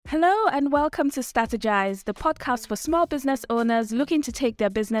Hello and welcome to Stategise, the podcast for small business owners looking to take their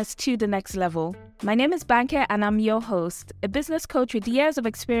business to the next level. My name is Banke and I'm your host, a business coach with years of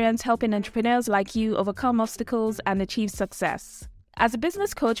experience helping entrepreneurs like you overcome obstacles and achieve success. As a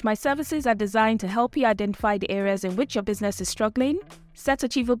business coach, my services are designed to help you identify the areas in which your business is struggling, set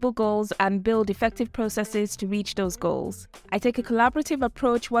achievable goals, and build effective processes to reach those goals. I take a collaborative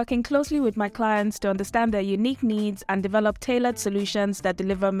approach, working closely with my clients to understand their unique needs and develop tailored solutions that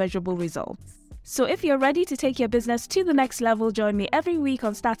deliver measurable results. So if you're ready to take your business to the next level, join me every week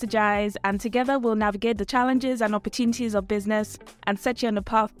on Stategise, and together we'll navigate the challenges and opportunities of business and set you on a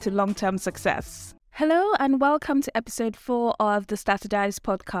path to long-term success. Hello and welcome to episode 4 of the Stategise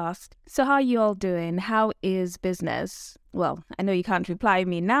podcast. So how are you all doing? How is business? Well, I know you can't reply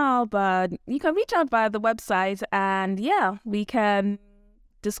me now, but you can reach out via the website and we can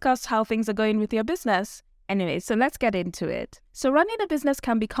discuss how things are going with your business. Anyway, so let's get into it. So running a business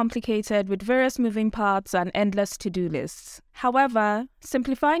can be complicated with various moving parts and endless to-do lists. However,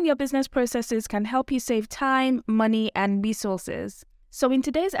 simplifying your business processes can help you save time, money, and resources. So in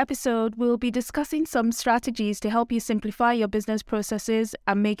today's episode, we'll be discussing some strategies to help you simplify your business processes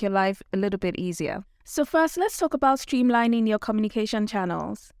and make your life a little bit easier. So first, let's talk about streamlining your communication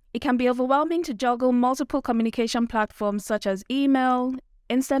channels. It can be overwhelming to juggle multiple communication platforms such as email,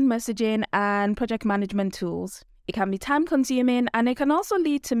 instant messaging, and project management tools. It can be time-consuming and it can also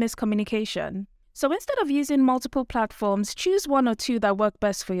lead to miscommunication. So instead of using multiple platforms, choose one or two that work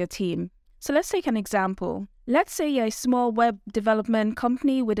best for your team. So let's take an example. Let's say you're a small web development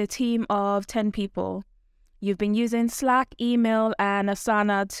company with a team of 10 people. You've been using Slack, email, and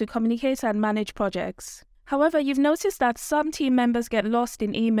Asana to communicate and manage projects. However, you've noticed that some team members get lost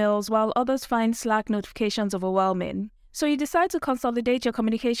in emails while others find Slack notifications overwhelming. So you decide to consolidate your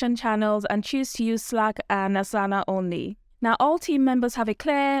communication channels and choose to use Slack and Asana only. Now, all team members have a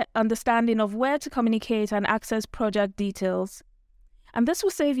clear understanding of where to communicate and access project details. And this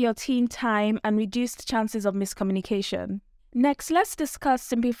will save your team time and reduce the chances of miscommunication. Next, let's discuss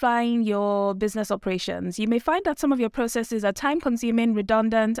simplifying your business operations. You may find that some of your processes are time-consuming,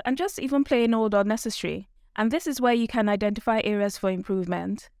 redundant, and just even plain old or unnecessary. And this is where you can identify areas for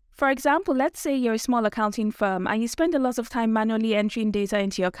improvement. For example, let's say you're a small accounting firm and you spend a lot of time manually entering data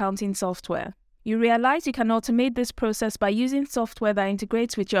into your accounting software. You realize you can automate this process by using software that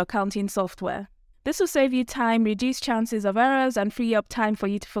integrates with your accounting software. This will save you time, reduce chances of errors, and free up time for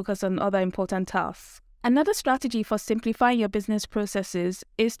you to focus on other important tasks. Another strategy for simplifying your business processes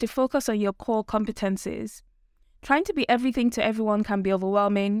is to focus on your core competencies. Trying to be everything to everyone can be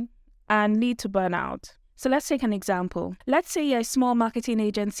overwhelming and lead to burnout. So let's take an example. Let's say you're a small marketing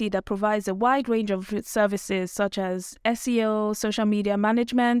agency that provides a wide range of services such as SEO, social media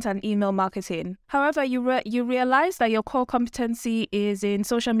management, and email marketing. However, you realize that your core competency is in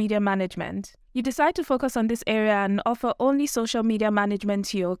social media management. You decide to focus on this area and offer only social media management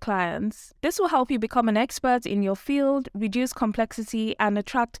to your clients. This will help you become an expert in your field, reduce complexity, and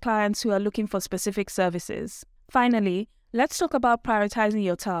attract clients who are looking for specific services. Finally, let's talk about prioritizing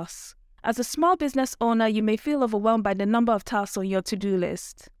your tasks. As a small business owner, you may feel overwhelmed by the number of tasks on your to-do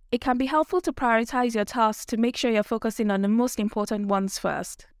list. It can be helpful to prioritize your tasks to make sure you're focusing on the most important ones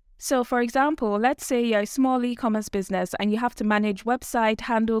first. So, for example, let's say you're a small e-commerce business and you have to manage website,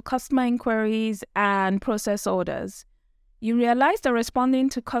 handle customer inquiries, and process orders. You realize that responding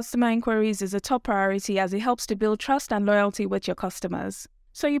to customer inquiries is a top priority as it helps to build trust and loyalty with your customers.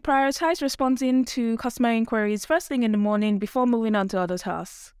 So you prioritize responding to customer inquiries first thing in the morning before moving on to other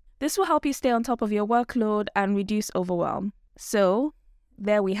tasks. This will help you stay on top of your workload and reduce overwhelm. So,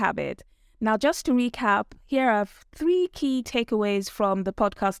 there we have it. Now, just to recap, here are 3 key takeaways from the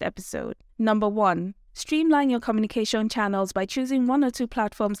podcast episode. Number 1, streamline your communication channels by choosing 1 or 2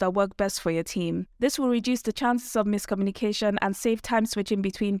 platforms that work best for your team. This will reduce the chances of miscommunication and save time switching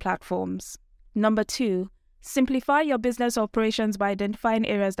between platforms. Number 2, simplify your business operations by identifying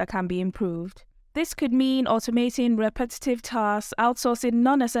areas that can be improved. This could mean automating repetitive tasks, outsourcing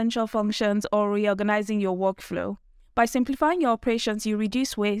non-essential functions, or reorganizing your workflow. By simplifying your operations, you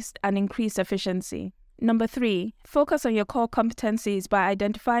reduce waste and increase efficiency. Number 3, focus on your core competencies by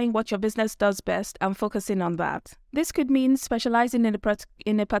identifying what your business does best and focusing on that. This could mean specializing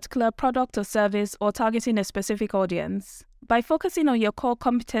in a particular product or service or targeting a specific audience. By focusing on your core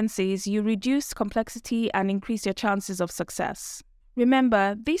competencies, you reduce complexity and increase your chances of success.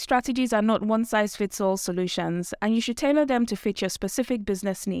 Remember, these strategies are not one-size-fits-all solutions, and you should tailor them to fit your specific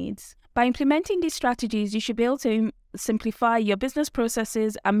business needs. By implementing these strategies, you should be able to simplify your business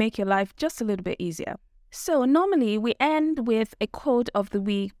processes and make your life just a little bit easier. So normally we end with a quote of the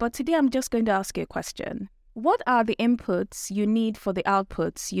week, but today I'm just going to ask you a question. What are the inputs you need for the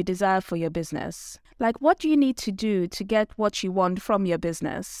outputs you desire for your business? Like, what do you need to do to get what you want from your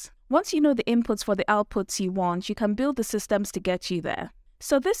business? Once you know the inputs for the outputs you want, you can build the systems to get you there.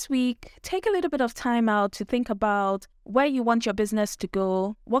 So this week, take a little bit of time out to think about where you want your business to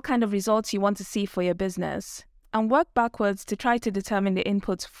go, what kind of results you want to see for your business, and work backwards to try to determine the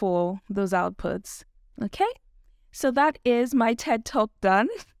inputs for those outputs. Okay? So that is my TED Talk done.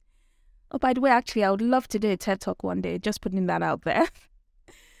 Oh, by the way, actually, I would love to do a TED Talk one day, just putting that out there.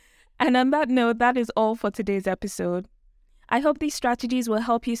 And on that note, that is all for today's episode. I hope these strategies will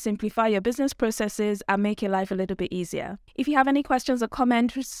help you simplify your business processes and make your life a little bit easier. If you have any questions or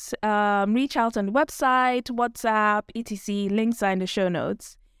comments, reach out on the website, WhatsApp, etc. Links are in the show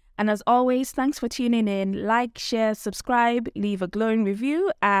notes. And as always, thanks for tuning in. Like, share, subscribe, leave a glowing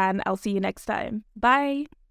review, and I'll see you next time. Bye.